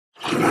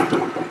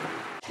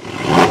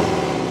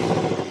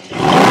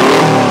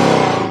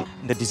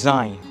The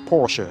design,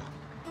 Porsche,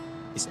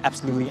 is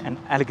absolutely an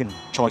elegant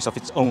choice of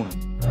its own.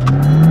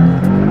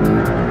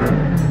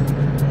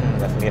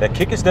 Definitely the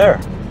kick is there.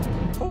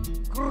 Oh,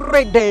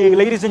 great day,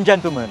 ladies and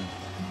gentlemen.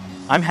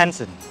 I'm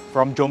Hansen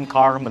from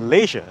JomCar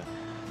Malaysia.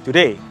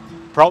 Today,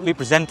 proudly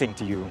presenting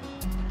to you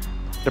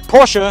the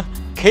Porsche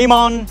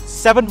Cayman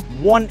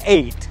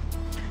 718,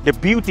 the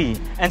beauty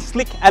and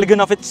sleek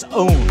elegance of its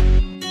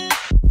own.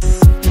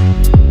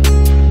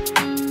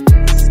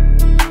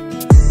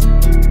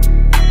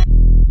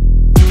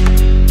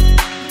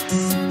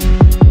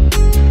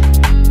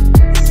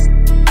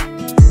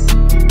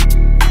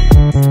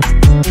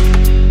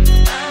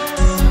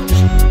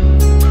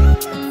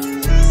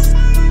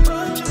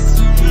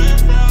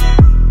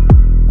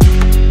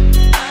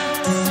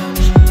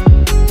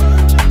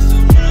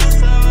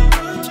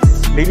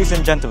 Ladies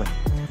and gentlemen,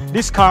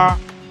 this car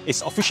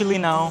is officially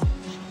now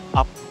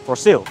up for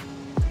sale.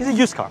 It's a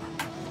used car,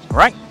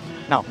 right?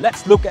 Now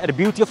let's look at the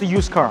beauty of the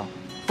used car.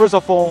 First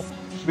of all,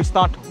 we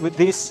start with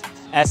this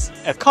as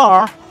a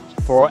car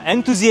for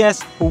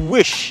enthusiasts who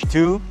wish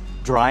to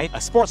drive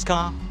a sports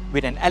car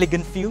with an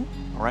elegant feel,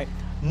 all right?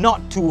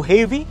 Not too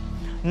heavy,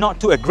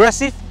 not too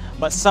aggressive,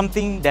 but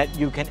something that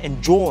you can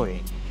enjoy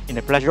in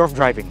the pleasure of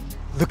driving.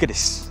 Look at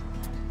this,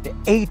 the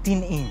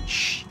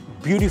 18-inch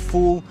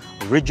beautiful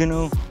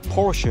original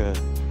Porsche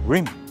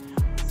rim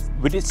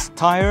with its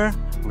tire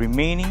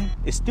remaining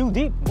is still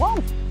deep. Wow,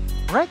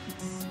 right?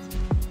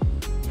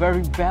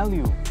 Very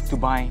value to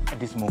buy at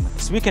this moment.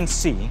 As we can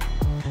see,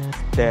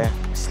 the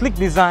sleek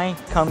design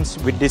comes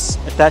with this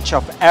attach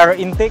of air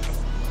intake.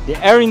 The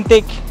air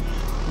intake,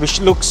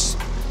 which looks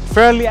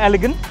fairly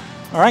elegant,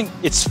 all right?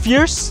 It's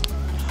fierce,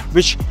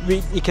 which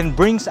it can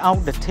brings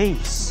out the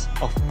taste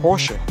of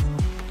Porsche.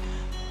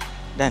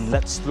 Then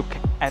let's look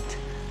at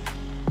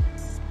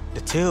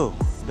the tail,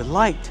 the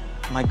light.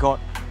 My God,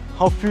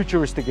 how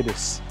futuristic it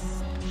is.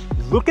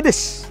 Look at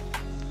this.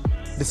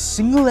 The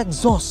single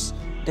exhaust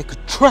that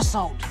could thrust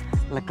out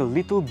like a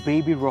little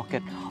baby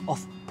rocket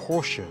of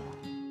Porsche.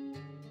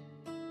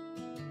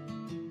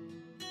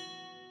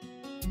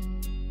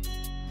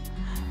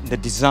 The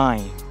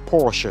design,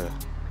 Porsche,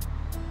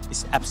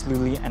 is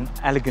absolutely an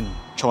elegant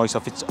choice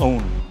of its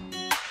own.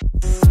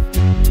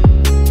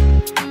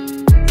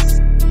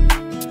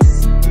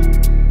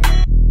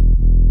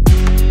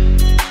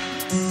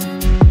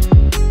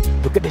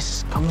 Look at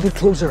this, come a little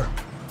closer.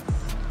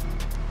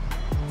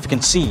 If you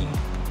can see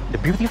the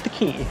beauty of the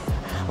key,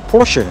 a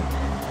Porsche,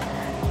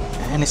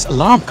 and its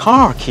alarm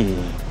car key.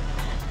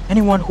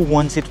 Anyone who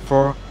wants it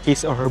for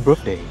his or her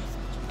birthday.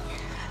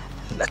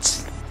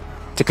 Let's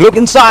take a look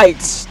inside.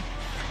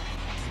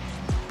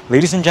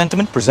 Ladies and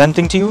gentlemen,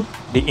 presenting to you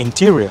the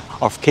interior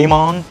of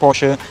Cayman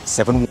Porsche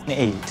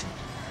 718.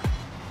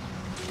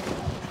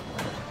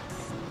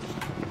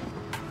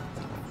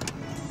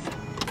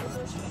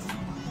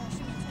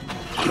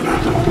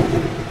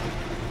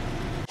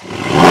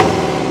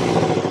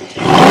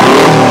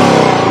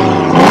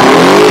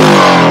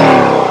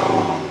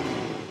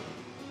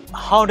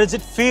 How does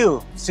it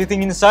feel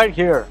sitting inside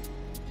here?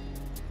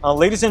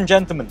 Ladies and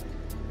gentlemen,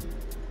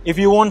 if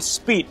you want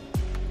speed,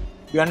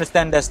 you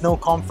understand there's no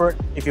comfort.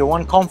 If you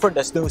want comfort,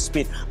 there's no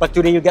speed. But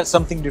today you get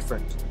something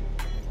different.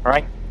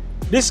 Alright?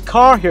 This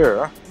car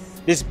here,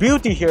 this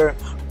beauty here,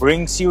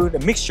 brings you the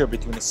mixture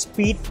between the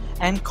speed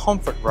and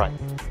comfort ride.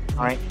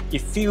 Alright?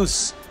 It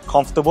feels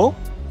comfortable,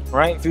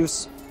 right?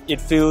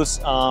 It feels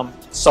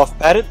soft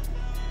padded.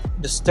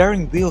 The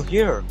steering wheel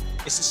here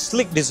is a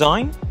sleek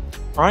design,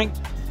 right?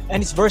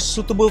 And it's very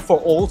suitable for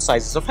all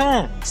sizes of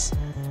hands.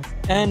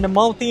 And the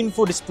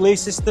multi-info display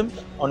system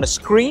on the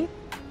screen,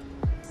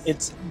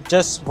 it's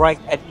just right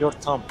at your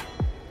thumb.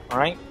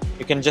 Alright,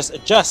 you can just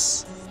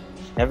adjust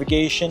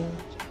navigation,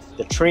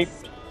 the trip,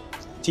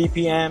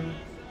 TPM,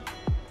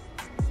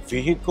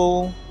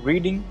 vehicle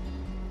reading,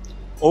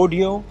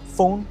 audio,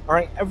 phone.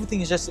 Alright,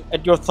 everything is just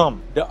at your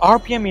thumb. The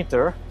RPM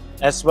meter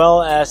as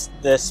well as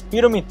the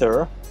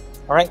speedometer,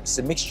 alright, it's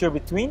a mixture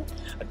between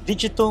a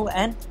digital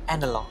and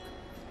analog.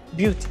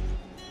 Beauty.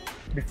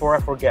 Before I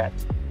forget,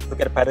 look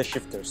at the paddle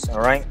shifters.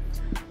 Alright,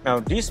 now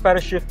these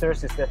paddle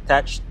shifters is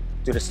attached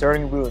to the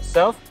steering wheel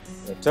itself.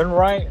 You turn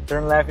right,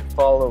 turn left, it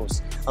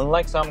follows.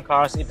 Unlike some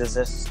cars, it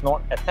does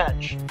not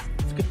attach.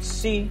 You can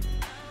see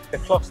the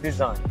clock's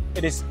design.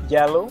 It is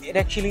yellow. It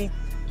actually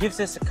gives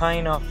us a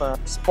kind of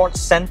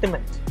sports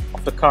sentiment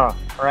of the car.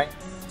 Alright,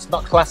 it's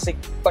not classic,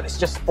 but it's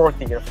just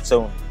sporty of its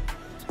own.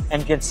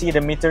 And you can see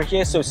the meter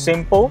here, so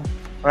simple,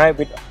 right?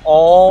 With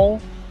all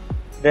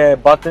the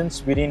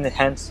buttons within the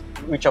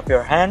reach of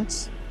your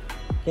hands.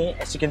 Okay,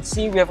 as you can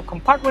see, we have a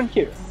compartment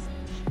here.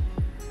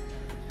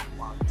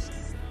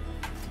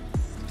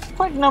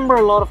 Quite a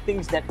lot of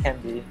things that can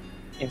be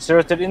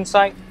inserted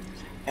inside,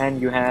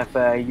 and you have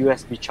a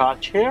USB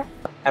charge here.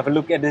 Have a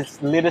look at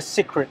this little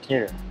secret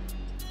here.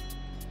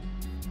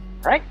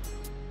 Right?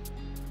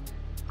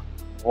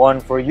 One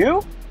for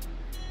you,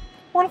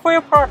 one for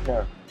your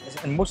partner,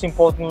 and most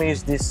importantly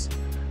is this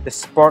the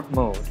sport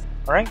mode.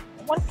 All right,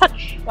 one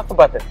touch of a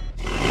button.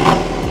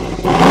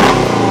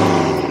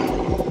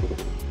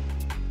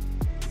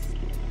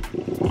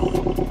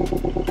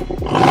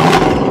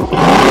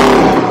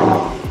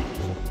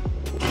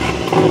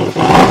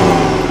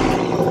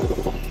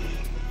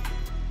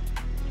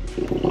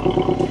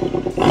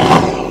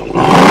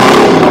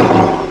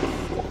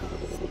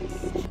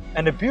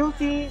 And the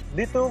beauty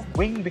little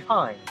wing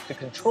behind to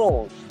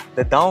control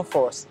the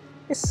downforce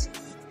is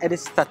at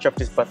its touch of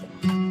this button.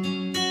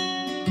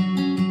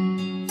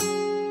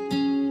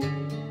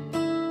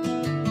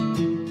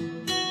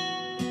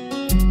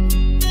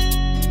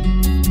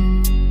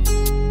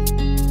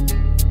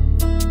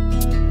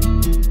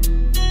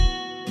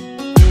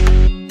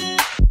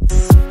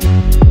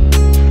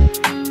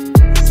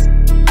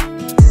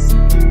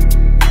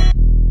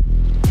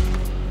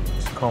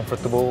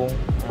 Comfortable,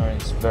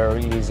 it's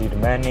very easy to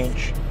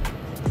manage.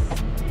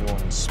 You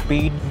want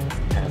speed,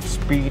 have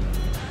speed.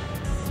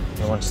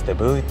 You want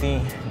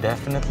stability,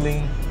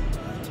 definitely.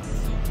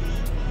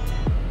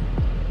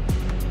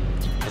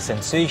 The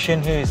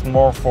sensation here is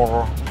more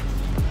for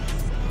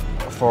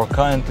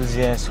car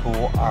enthusiasts who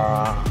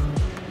are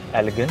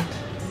elegant,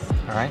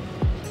 alright?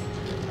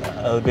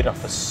 A little bit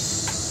of a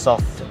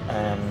soft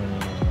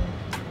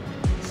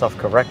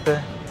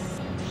character,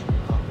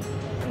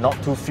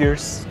 not too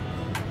fierce.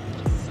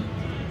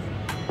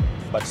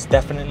 But it's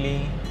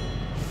definitely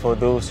for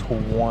those who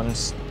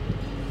wants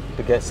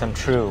to get some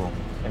thrill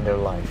in their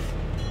life.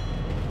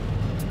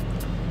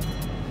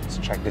 Let's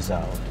check this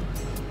out.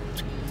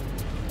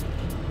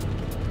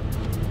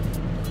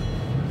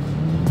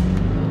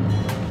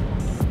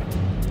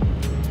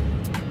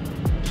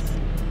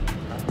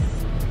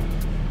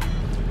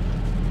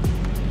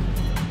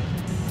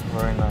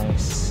 Very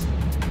nice,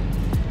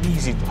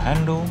 easy to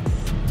handle.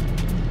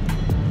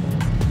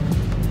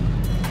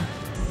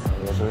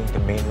 We're doing the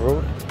main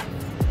road.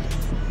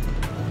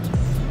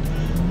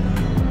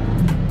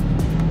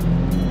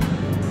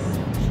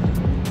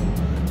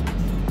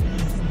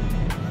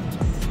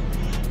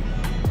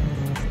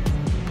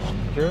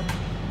 Here.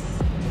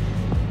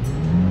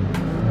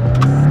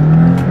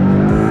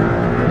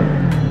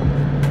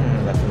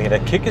 Definitely the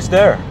kick is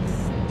there.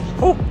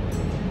 Oh,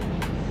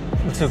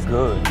 it's so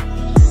good.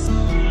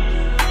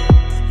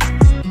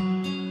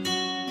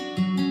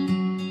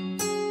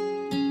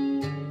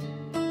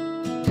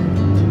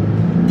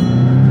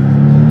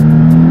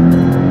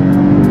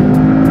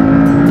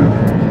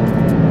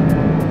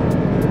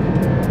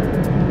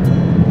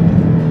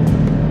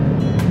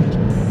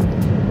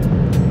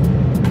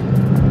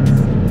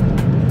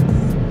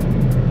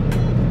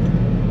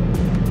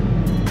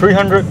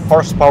 .300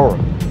 horsepower,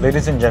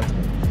 ladies and gentlemen.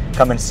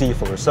 Come and see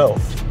for yourself.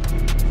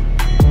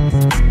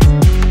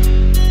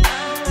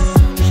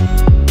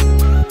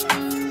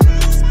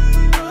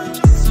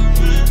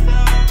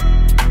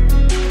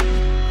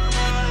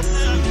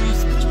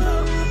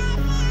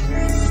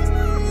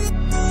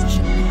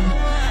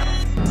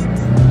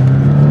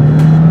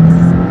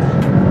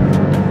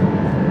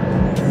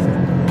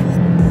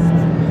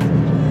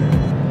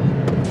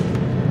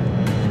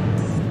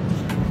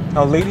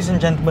 Now, ladies and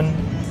gentlemen,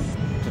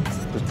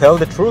 to tell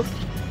the truth,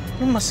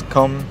 you must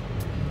come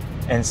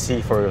and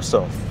see for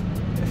yourself.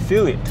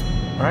 Feel it,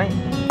 right?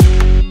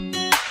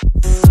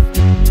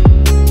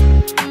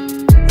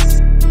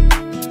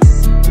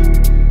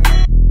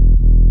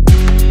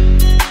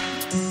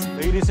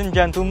 Ladies and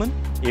gentlemen,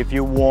 if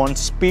you want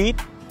speed,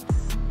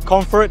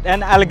 comfort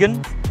and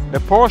elegance, the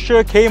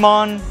Porsche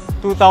Cayman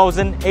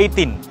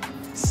 2018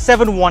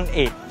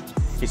 718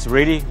 is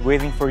ready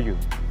waiting for you,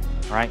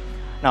 right?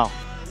 Now,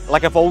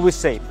 like I've always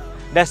said,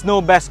 there's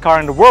no best car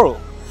in the world,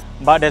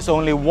 but there's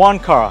only one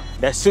car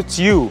that suits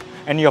you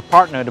and your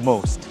partner the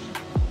most.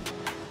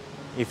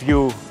 If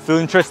you feel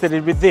interested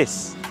with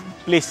this,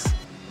 please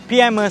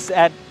PM us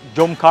at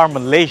JomCar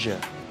Malaysia.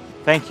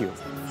 Thank you.